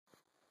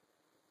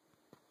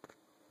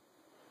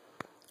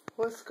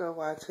What's good,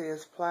 YT?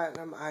 It's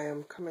Platinum. I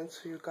am coming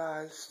to you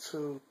guys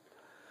to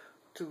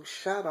do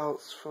shout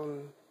outs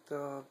from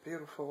the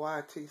beautiful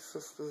YT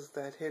sisters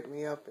that hit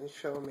me up and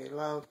showed me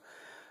love.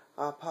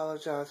 I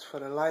apologize for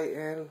the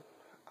lighting.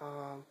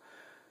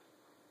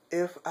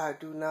 If I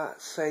do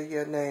not say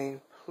your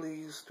name,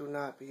 please do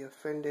not be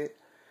offended.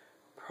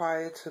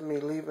 Prior to me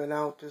leaving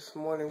out this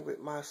morning with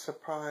my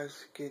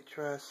surprise get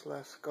dressed,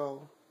 let's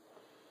go,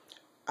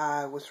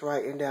 I was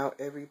writing down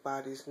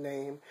everybody's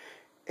name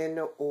in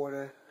the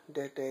order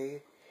that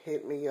they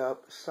hit me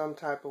up some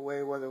type of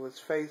way, whether it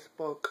was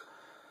Facebook,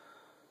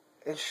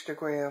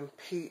 Instagram,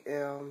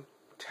 PM,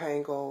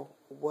 Tango,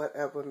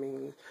 whatever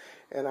means.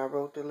 And I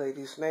wrote the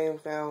ladies'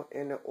 names down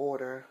in the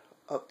order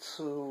up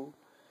to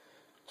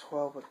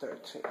 12 or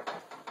 13.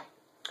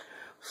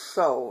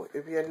 So,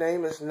 if your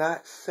name is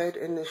not said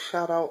in the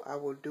shout out, I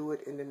will do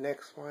it in the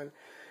next one.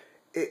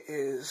 It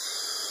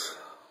is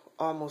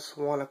almost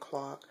 1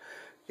 o'clock.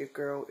 Your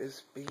girl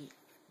is beat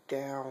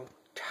down,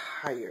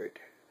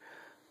 tired.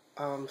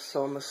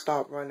 So I'm going to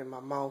stop running my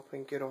mouth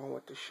and get on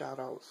with the shout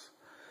outs.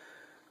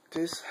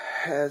 This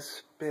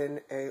has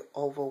been a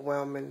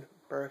overwhelming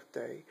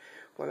birthday.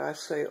 When I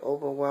say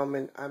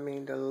overwhelming, I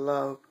mean the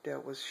love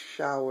that was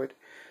showered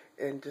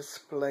and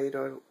displayed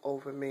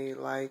over me.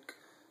 Like,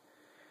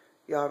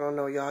 y'all don't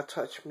know, y'all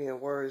touched me in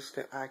words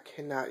that I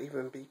cannot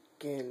even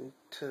begin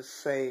to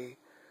say.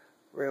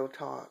 Real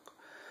talk.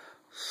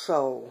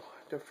 So,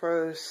 the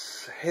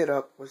first hit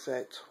up was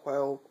at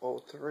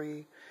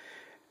 12:03.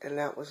 And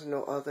that was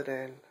no other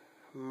than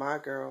my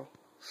girl,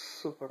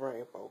 Super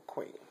Rainbow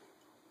Queen.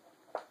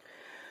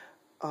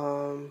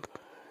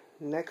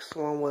 Next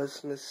one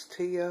was Miss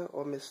Tia,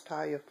 or Miss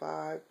Taya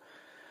 5.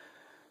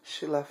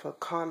 She left a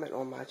comment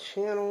on my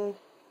channel.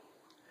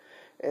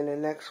 And the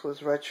next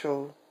was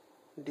Retro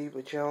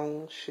Diva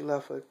Jones. She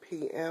left a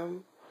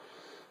PM.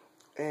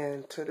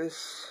 And to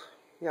this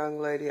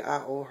young lady,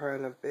 I owe her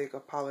a big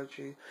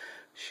apology.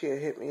 She had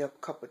hit me up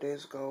a couple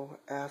days ago,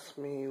 asked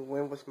me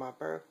when was my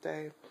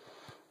birthday.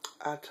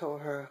 I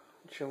told her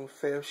June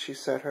 5th. She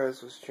said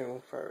hers was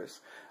June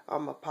 1st.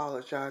 I'm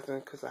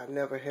apologizing because I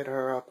never hit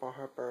her up on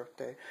her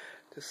birthday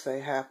to say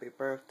happy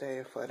birthday.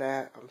 And for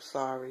that, I'm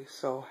sorry.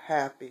 So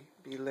happy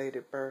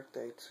belated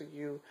birthday to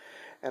you.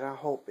 And I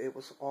hope it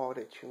was all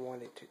that you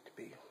wanted it to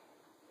be.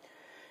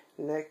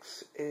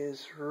 Next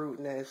is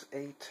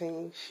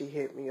Rudeness18. She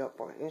hit me up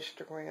on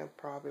Instagram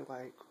probably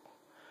like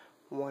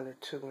 1 or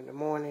 2 in the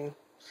morning.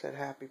 Said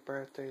happy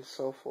birthday and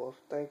so forth.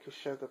 Thank you,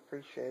 sugar.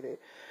 Appreciate it.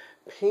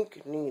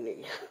 Pink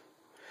Nene.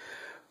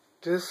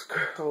 This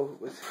girl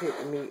was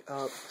hitting me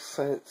up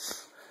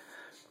since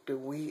the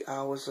wee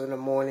hours in the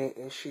morning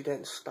and she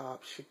didn't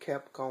stop. She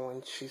kept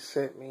going. She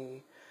sent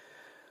me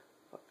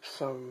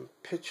some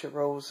picture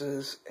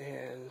roses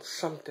and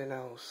something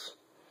else.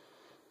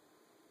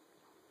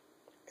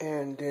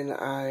 And then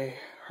I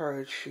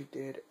heard she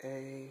did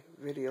a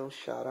video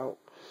shout out.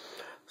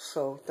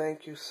 So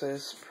thank you,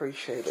 sis.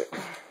 Appreciate it.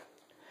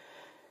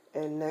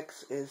 And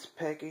next is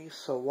Peggy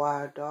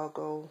Sawai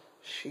Doggo.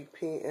 She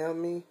PM'd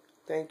me.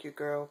 Thank you,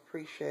 girl.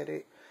 Appreciate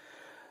it.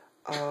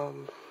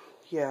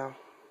 Yeah.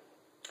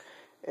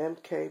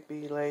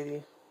 MKB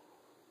lady.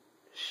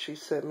 She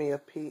sent me a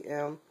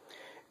PM.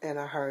 And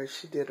I heard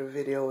she did a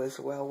video as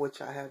well,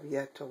 which I have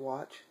yet to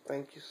watch.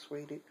 Thank you,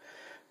 sweetie.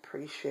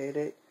 Appreciate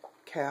it.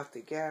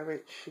 Kathy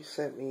Garrett. She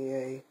sent me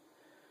a...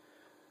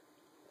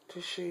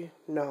 Did she?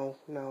 No.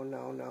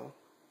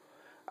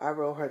 I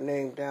wrote her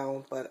name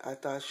down, but I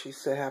thought she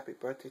said happy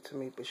birthday to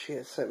me, but she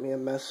had sent me a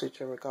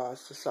message in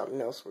regards to something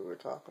else we were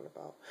talking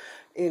about.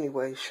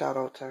 Anyway, shout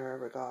out to her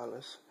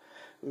regardless.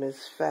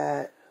 Miss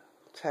Fat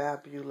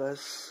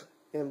Tabulous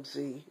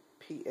MZ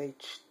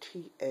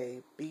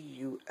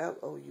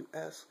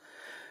PHTABULOUS.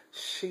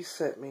 She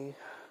sent me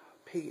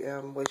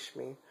PM, wish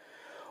me,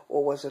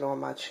 or was it on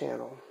my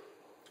channel?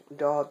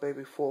 Dog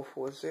Baby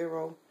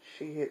 440.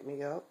 She hit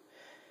me up.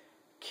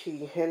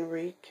 Key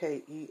Henry,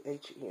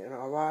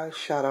 KEHENRY.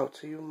 Shout out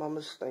to you,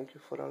 mamas. Thank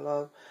you for the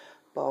love.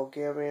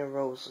 Bulgarian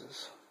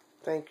Roses.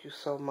 Thank you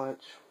so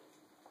much.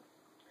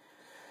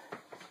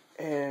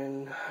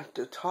 And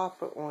the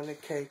topper on the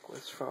cake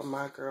was from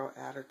my girl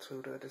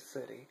Attitude of the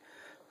City.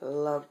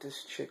 Love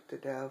this chick to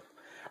death.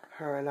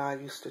 Her and I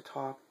used to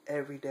talk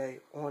every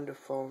day on the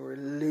phone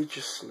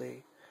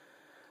religiously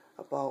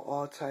about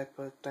all type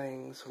of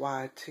things.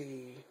 YT,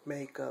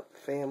 makeup,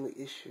 family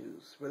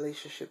issues,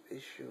 relationship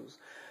issues.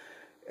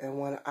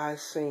 And when I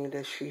seen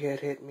that she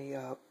had hit me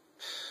up,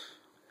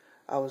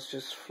 I was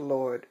just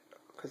floored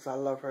because I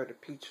love her to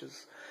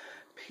pieces.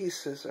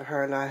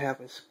 Her and I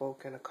haven't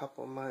spoken a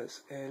couple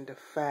months. And the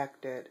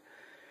fact that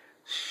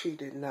she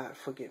did not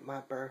forget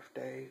my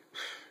birthday,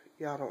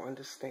 y'all don't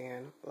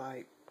understand.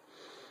 Like,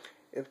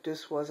 if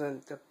this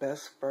wasn't the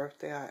best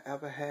birthday I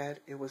ever had,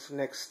 it was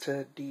next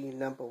to the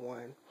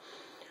 #1.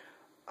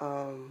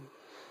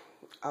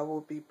 I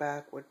will be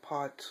back with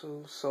part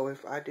 2. So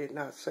if I did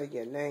not say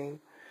your name,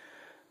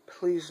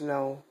 please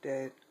know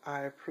that I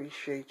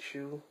appreciate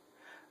you.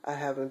 I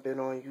haven't been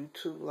on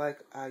YouTube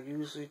like I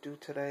usually do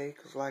today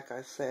because, like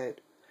I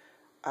said,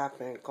 I've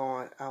been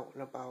going out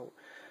and about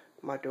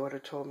My daughter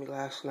told me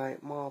last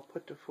night, Mom,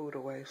 put the food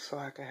away so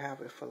I can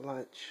have it for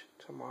lunch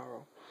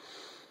tomorrow.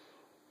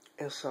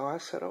 And so I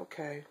said,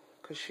 okay,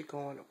 because she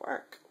going to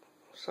work.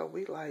 So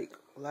we like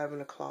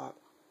 11 o'clock.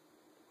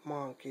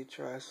 Mom, get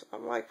dressed.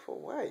 I'm like, for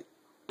what?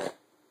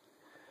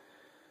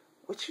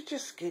 Would you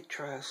just get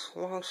dressed?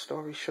 Long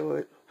story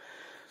short,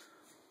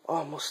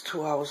 almost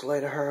 2 hours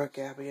later, her,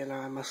 Gabby, and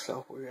I,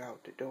 myself, we were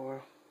out the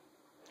door.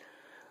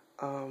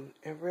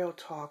 In real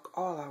talk,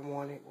 all I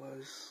wanted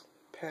was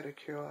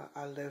pedicure.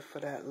 I live for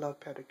that, love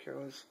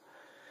pedicures,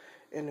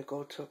 and to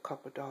go to a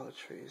couple Dollar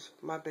Trees.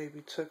 My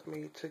baby took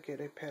me to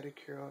get a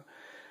pedicure.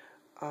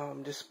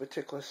 This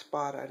particular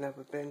spot I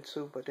never been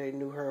to, but they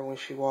knew her when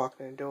she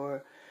walked in the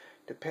door.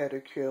 The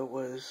pedicure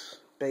was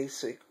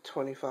basic,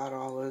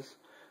 $25,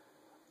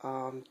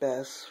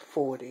 best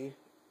 $40,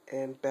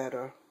 and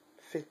better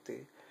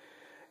 $50.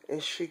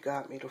 And she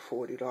got me the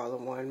 $40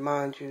 one.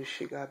 Mind you,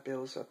 she got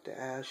bills up the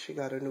ass. She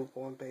got a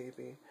newborn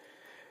baby.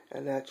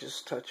 And that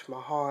just touched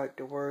my heart.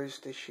 The words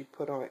that she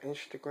put on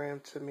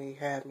Instagram to me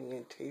had me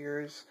in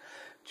tears.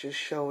 Just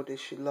showed that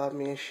she loved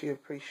me and she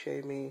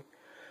appreciated me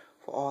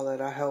for all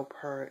that I helped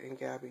her and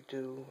Gabby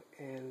do.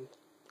 And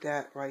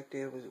that right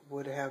there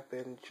would have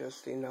been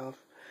just enough.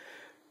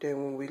 Then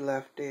when we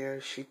left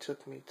there, she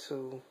took me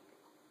to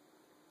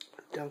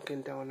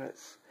Dunkin'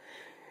 Donuts.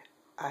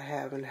 I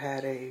haven't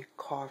had a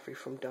coffee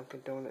from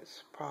Dunkin'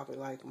 Donuts probably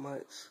like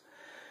months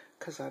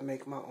because I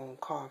make my own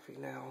coffee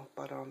now.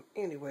 But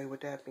anyway,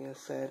 with that being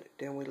said,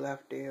 then we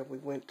left there. We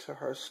went to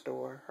her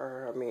store,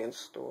 her man's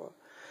store,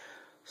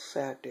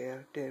 sat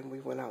there. Then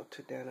we went out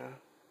to dinner.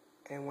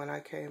 And when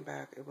I came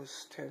back, it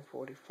was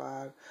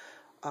 10:45.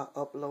 I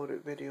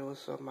uploaded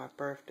videos of my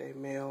birthday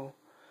meal.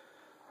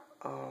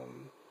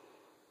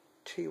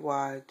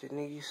 T.Y.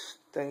 Denise,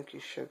 thank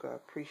you, sugar. I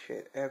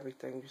appreciate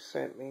everything you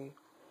sent me.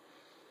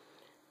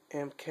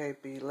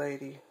 MKB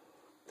Lady,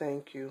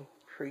 thank you.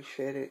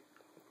 Appreciate it.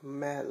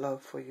 Mad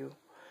love for you.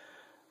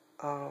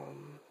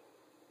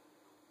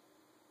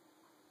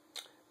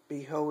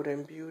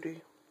 Beholding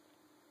Beauty.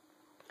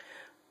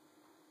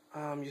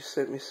 You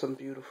sent me some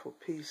beautiful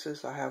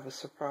pieces. I have a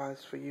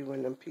surprise for you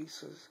in them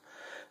pieces.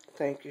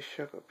 Thank you,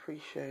 sugar.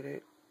 Appreciate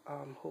it.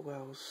 Who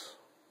else?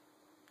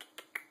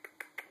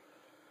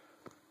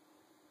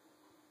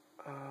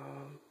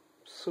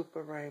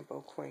 Super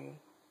Rainbow Queen.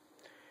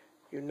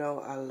 You know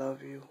I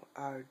love you.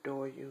 I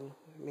adore you.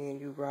 Me and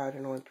you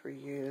riding on 3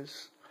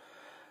 years.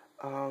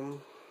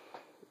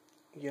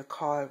 Your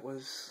card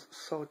was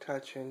so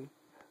touching.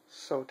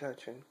 So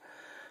touching.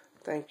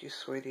 Thank you,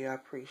 sweetie. I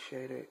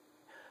appreciate it.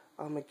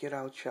 I'm going to get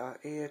out y'all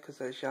ear because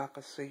as y'all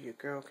can see, your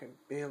girl can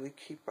barely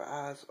keep her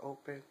eyes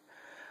open.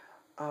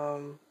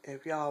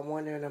 If y'all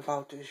wondering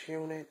about this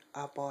unit,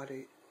 I bought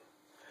it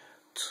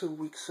 2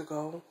 weeks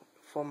ago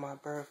for my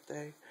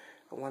birthday.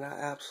 And when I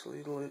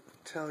absolutely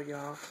tell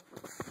y'all,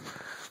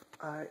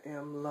 I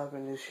am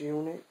loving this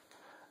unit.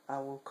 I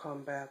will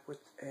come back with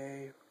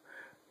a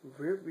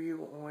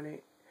review on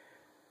it.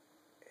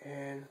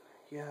 And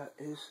yeah,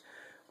 it's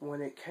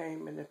when it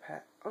came in the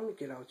pack. Let me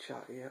get out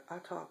y'all ear. I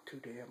talk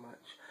too damn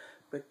much.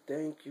 But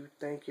thank you,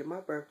 thank you.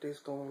 My birthday's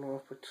going on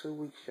for 2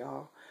 weeks,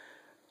 y'all.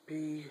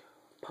 Be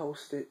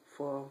posted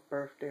for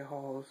birthday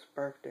hauls,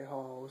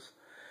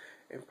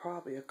 and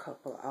probably a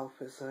couple of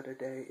outfits of the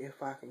day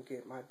if I can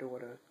get my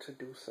daughter to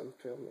do some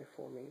filming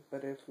for me.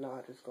 But if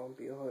not, it's going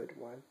to be a hood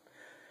one.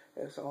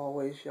 As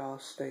always, y'all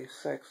stay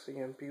sexy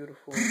and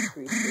beautiful.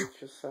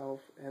 Appreciate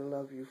yourself and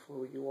love you for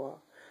who you are.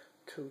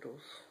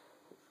 Toodles.